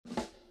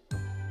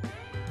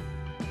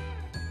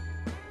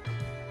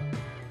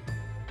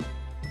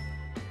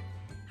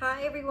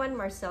Hi everyone,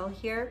 Marcel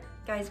here.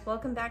 Guys,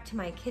 welcome back to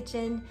my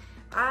kitchen.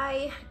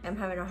 I am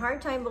having a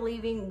hard time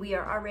believing we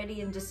are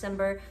already in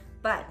December,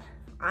 but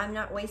I'm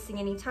not wasting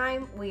any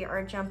time. We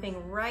are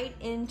jumping right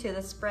into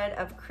the spread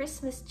of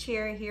Christmas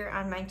cheer here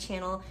on my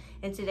channel.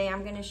 And today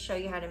I'm gonna show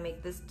you how to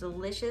make this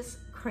delicious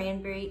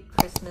cranberry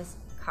Christmas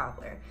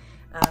cobbler.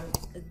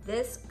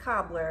 This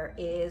cobbler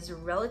is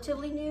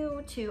relatively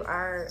new to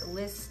our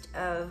list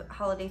of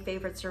holiday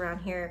favorites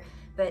around here,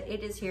 but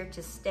it is here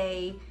to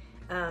stay.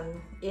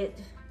 It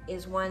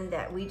is one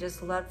that we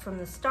just loved from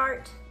the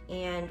start,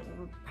 and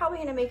we're probably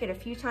gonna make it a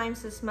few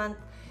times this month.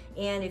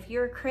 And if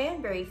you're a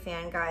cranberry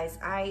fan, guys,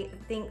 I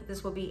think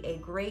this will be a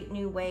great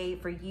new way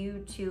for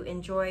you to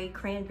enjoy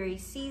cranberry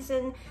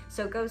season.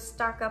 So go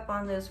stock up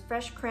on those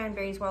fresh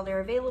cranberries while they're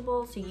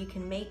available so you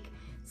can make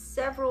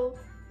several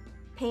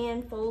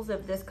panfuls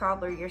of this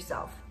cobbler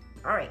yourself.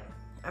 All right,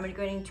 I'm gonna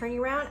go ahead and turn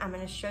you around. I'm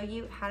gonna show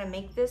you how to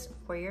make this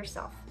for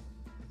yourself.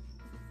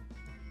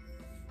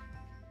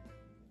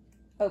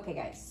 Okay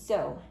guys,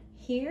 so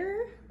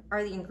here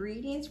are the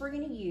ingredients we're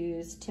gonna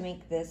use to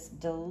make this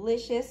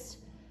delicious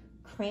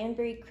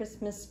cranberry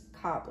Christmas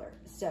cobbler.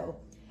 So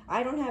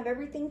I don't have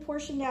everything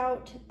portioned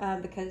out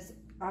because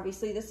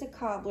obviously this is a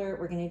cobbler.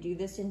 We're gonna do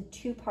this in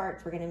two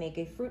parts. We're gonna make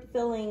a fruit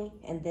filling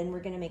and then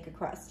we're gonna make a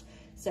crust.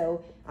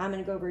 So I'm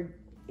gonna go over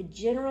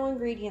general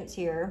ingredients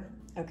here.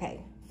 Okay,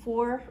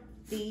 for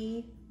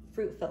the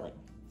fruit filling,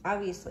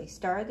 obviously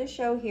star of the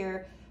show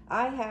here,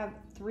 I have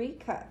 3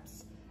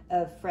 cups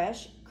of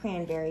fresh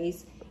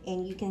cranberries,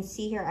 and you can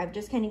see here I've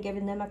just kind of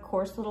given them a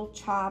coarse little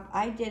chop.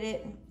 I did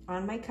it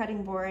on my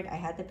cutting board. I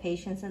had the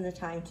patience and the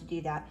time to do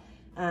that.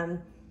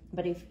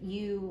 But if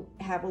you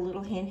have a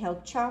little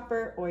handheld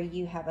chopper or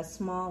you have a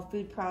small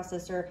food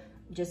processor,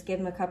 just give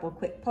them a couple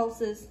quick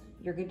pulses,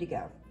 you're good to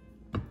go.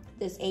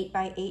 This 8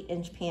 by 8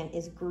 inch pan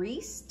is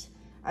greased.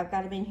 I've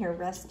got them in here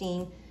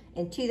resting,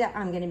 and to that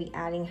I'm going to be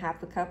adding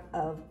half a cup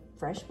of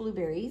fresh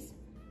blueberries,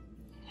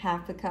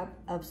 half a cup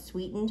of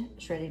sweetened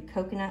shredded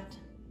coconut,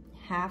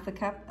 half a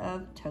cup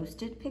of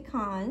toasted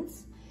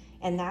pecans,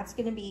 and that's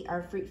gonna be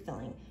our fruit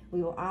filling.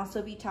 We will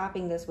also be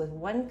topping this with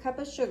 1 cup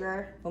of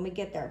sugar when we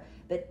get there,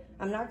 but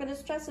I'm not gonna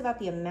stress about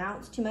the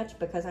amounts too much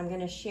because I'm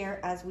gonna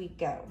share as we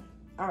go.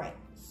 All right,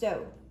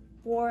 so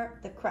for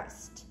the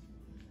crust,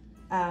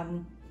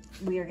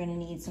 we are gonna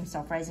need some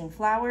self-rising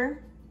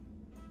flour,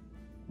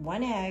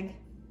 1 egg,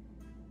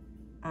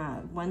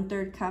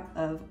 1/3 cup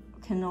of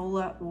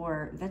canola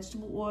or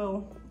vegetable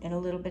oil, and a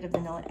little bit of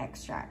vanilla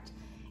extract.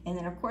 And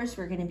then of course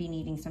we're gonna be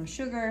needing some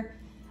sugar.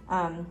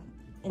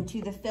 And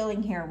to the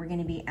filling here, we're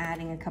gonna be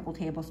adding a couple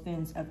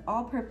tablespoons of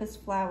all-purpose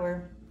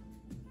flour.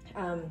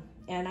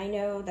 And I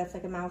know that's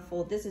like a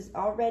mouthful. This is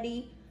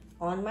already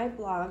on my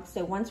blog.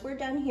 So once we're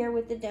done here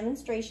with the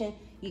demonstration,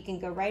 you can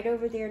go right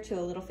over there to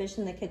A Little Fish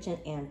in the Kitchen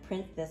and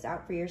print this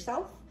out for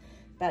yourself.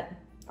 But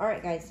all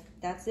right guys,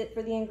 that's it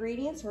for the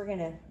ingredients. We're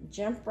gonna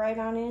jump right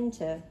on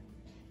into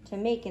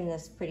making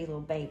this pretty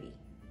little baby.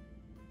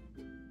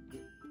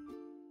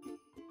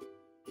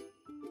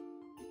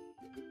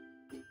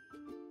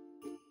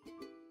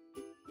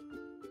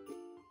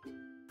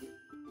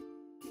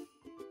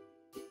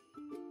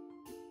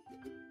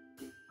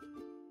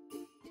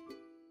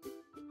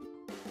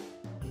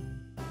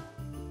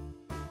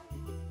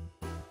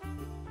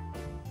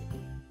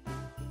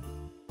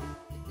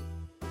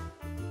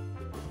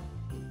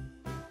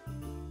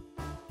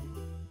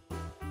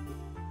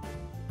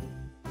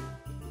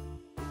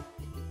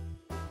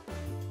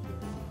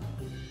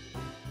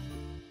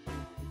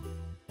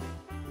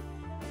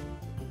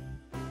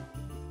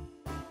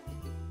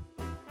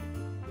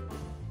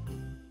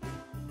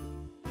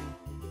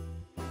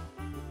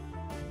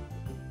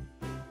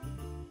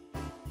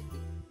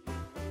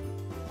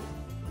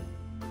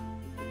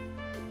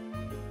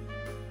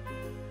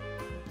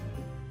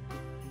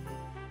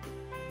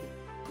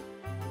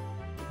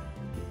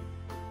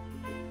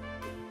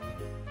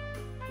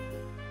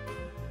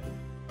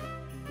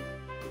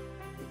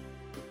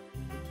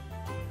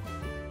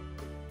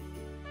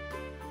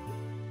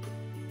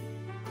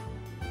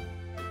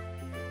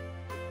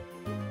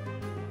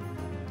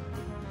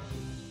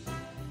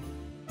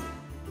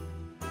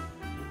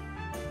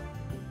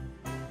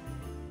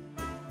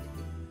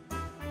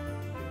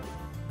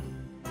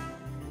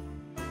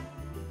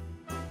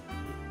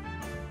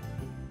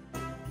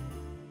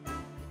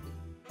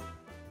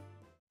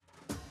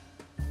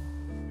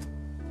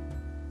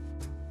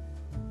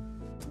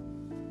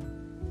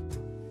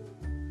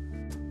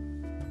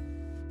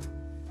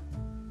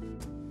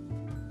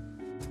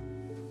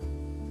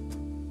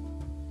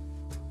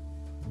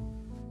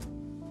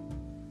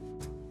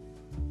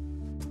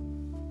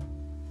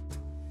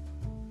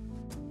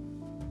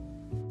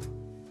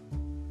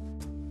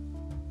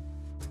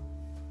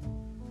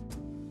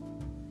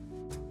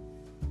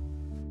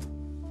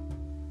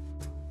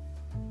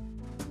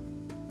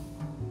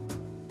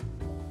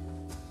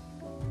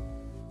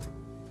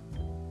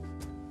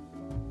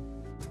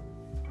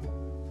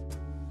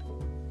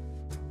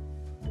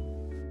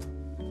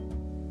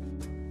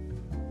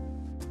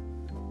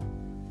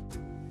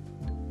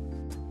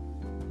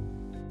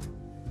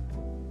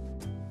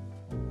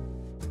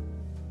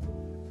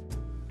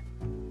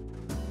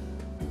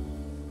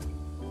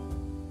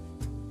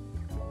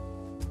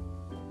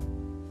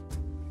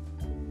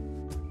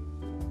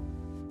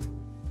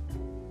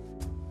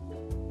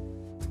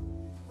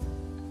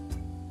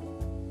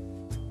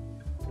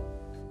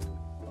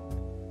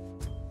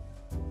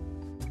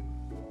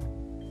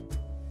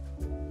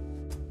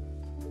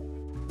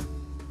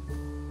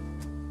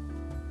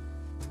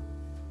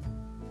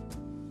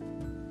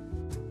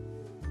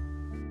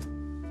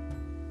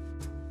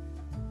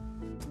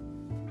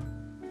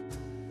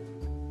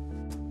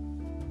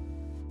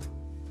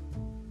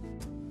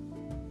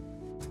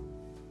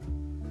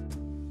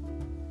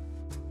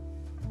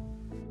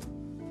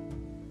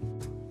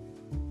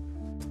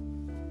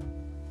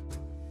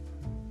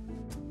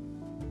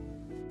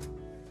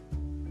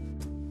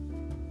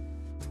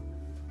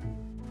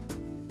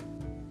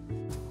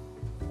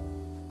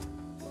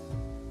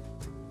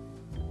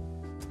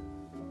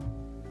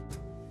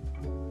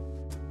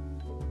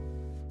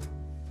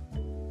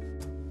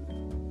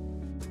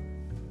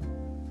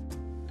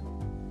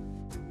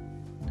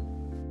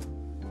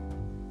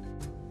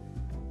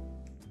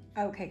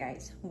 Okay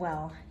guys,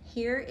 well,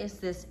 here is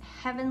this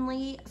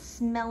heavenly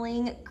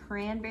smelling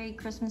cranberry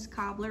Christmas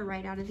cobbler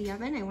right out of the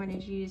oven. I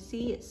wanted you to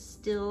see it's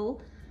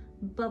still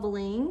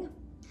bubbling,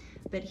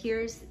 but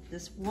here's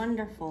this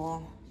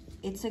wonderful,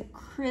 it's a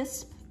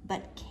crisp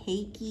but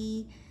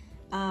cakey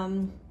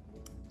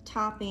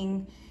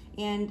topping,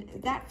 and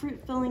that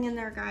fruit filling in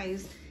there,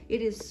 guys,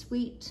 it is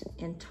sweet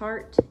and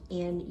tart,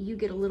 and you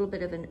get a little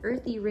bit of an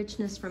earthy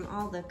richness from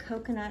all the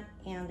coconut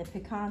and the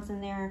pecans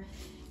in there,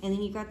 and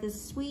then you got this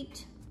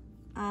sweet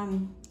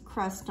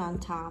crust on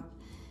top.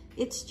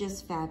 It's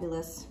just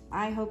fabulous.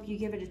 I hope you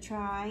give it a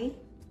try,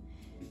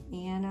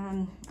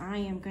 and I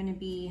am going to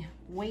be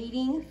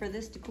waiting for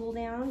this to cool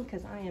down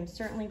because I am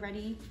certainly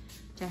ready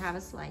to have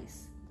a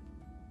slice.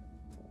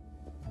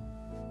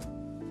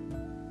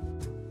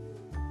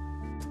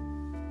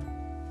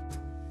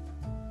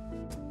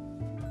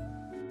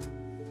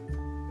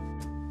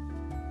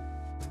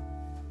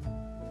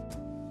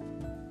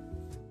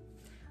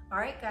 All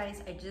right,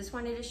 guys, I just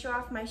wanted to show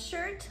off my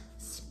shirt,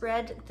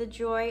 spread the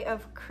joy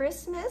of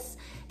Christmas.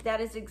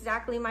 That is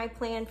exactly my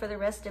plan for the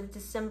rest of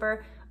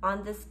December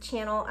on this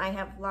channel. I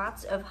have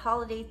lots of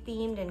holiday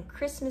themed and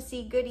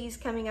Christmassy goodies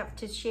coming up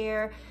to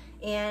share,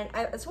 and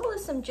as well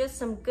as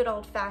some good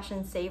old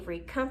fashioned savory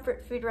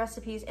comfort food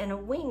recipes and a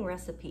wing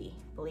recipe,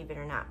 believe it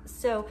or not.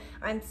 So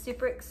I'm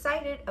super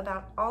excited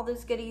about all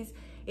those goodies.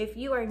 If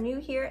you are new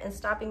here and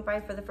stopping by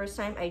for the first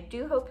time, I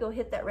do hope you'll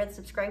hit that red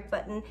subscribe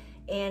button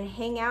and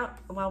hang out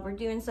while we're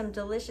doing some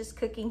delicious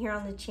cooking here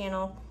on the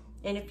channel.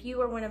 And if you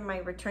are one of my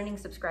returning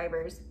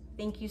subscribers,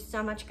 thank you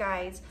so much,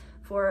 guys,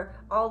 for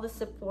all the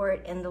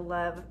support and the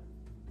love.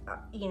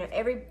 You know,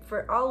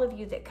 for all of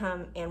you that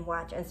come and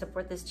watch and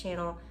support this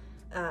channel,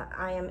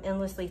 I am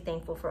endlessly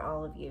thankful for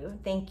all of you.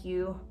 Thank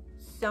you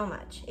so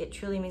much. It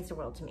truly means the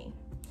world to me.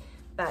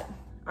 But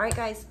all right,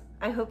 guys,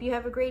 I hope you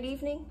have a great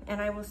evening,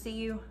 and I will see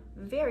you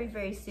very,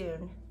 very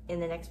soon in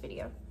the next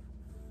video.